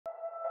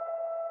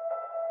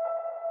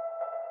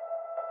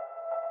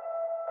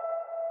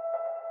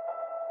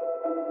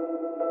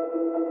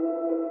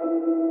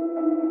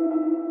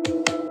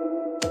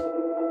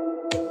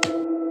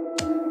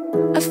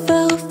I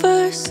fell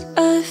first,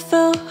 I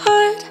fell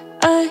hard.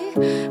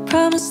 I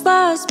promised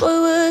last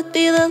boy would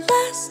be the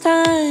last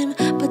time,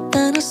 but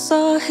then I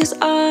saw his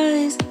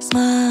eyes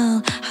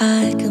smile.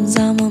 High comes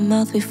out my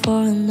mouth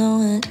before I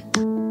know it.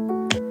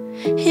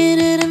 He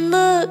didn't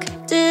look,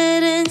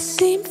 didn't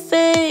seem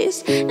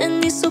fazed,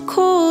 and he's so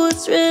cool,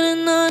 it's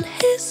written on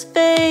his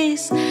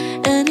face.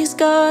 And he's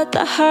got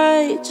the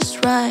height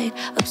just right,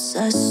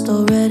 obsessed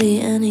already,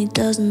 and he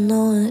doesn't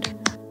know it.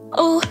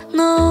 Oh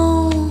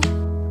no,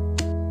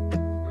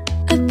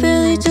 I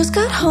barely just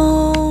got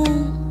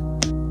home.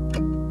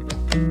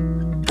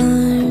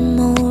 I'm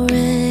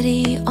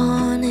already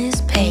on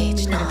his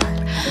page, not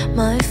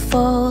my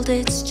fault,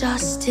 it's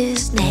just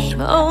his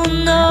name. Oh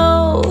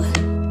no,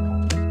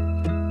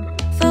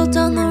 fell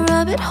down the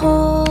rabbit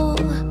hole.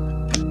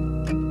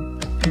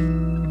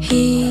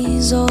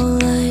 He's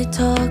all I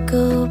talk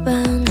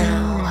about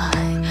now.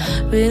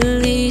 I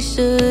really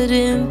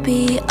shouldn't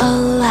be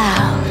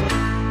allowed.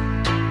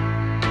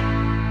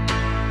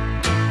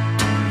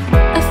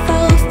 I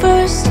fell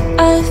first,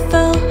 I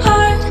fell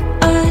hard.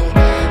 I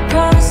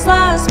promised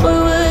last boy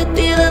would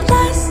be the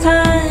last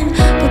time,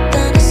 but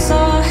then I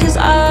saw his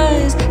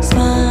eyes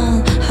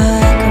smile.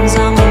 High comes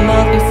out my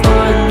mouth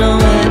before I know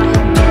it.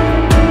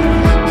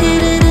 He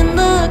didn't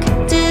look,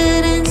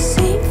 didn't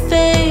seem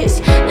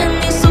fazed,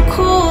 and he's so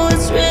cool,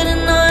 it's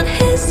written on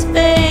his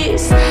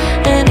face.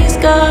 And he's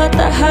got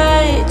the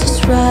height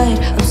just right,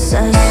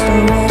 obsessed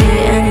already,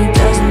 and he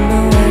doesn't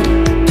know it.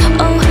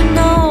 Oh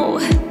no,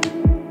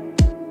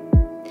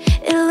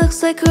 it looks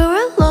like we're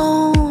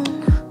alone.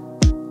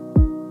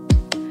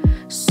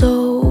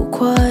 So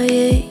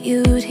quiet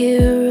you'd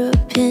hear a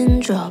pin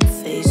drop,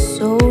 face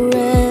so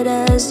red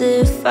as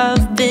if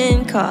I've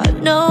been caught.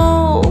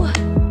 No,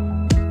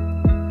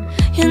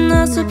 you're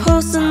not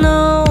supposed to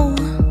know.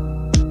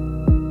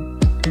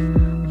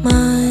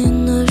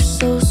 Mine are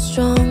so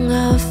strong,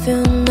 I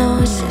feel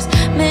nauseous.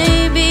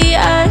 Maybe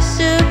I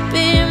should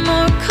be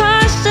more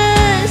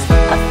cautious.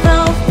 I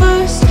fell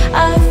first,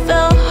 I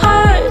fell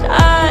hard.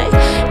 I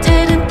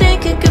didn't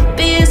think it could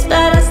be as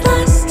bad as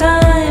last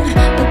time,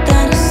 but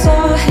then I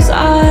saw his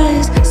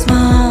eyes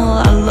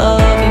smile. I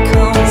love you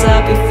comes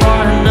out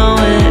before I know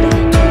it.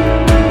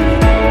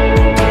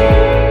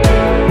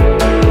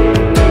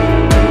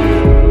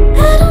 I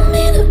don't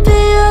mean to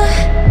be a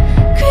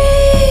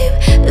creep,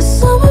 there's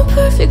someone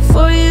perfect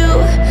for you,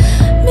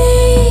 me.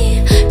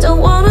 Don't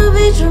wanna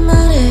be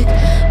dramatic,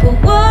 but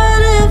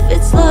what if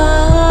it's love?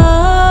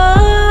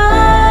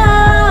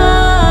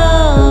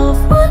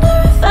 Wonder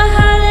if I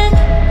had it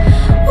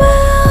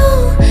well.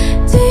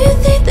 Do you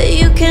think that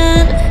you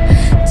can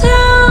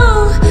tell?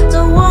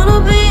 Don't wanna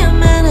be a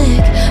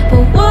manic,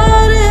 but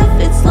what if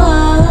it's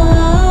love?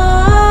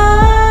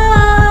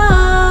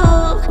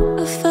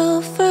 I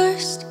fell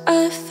first,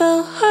 I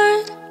fell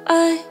hard.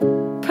 I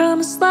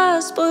promised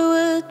last boy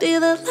would be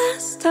the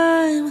last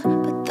time,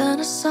 but then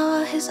I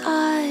saw his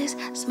eyes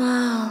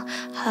smile.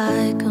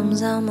 High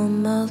comes out my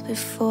mouth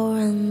before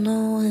I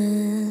know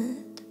it.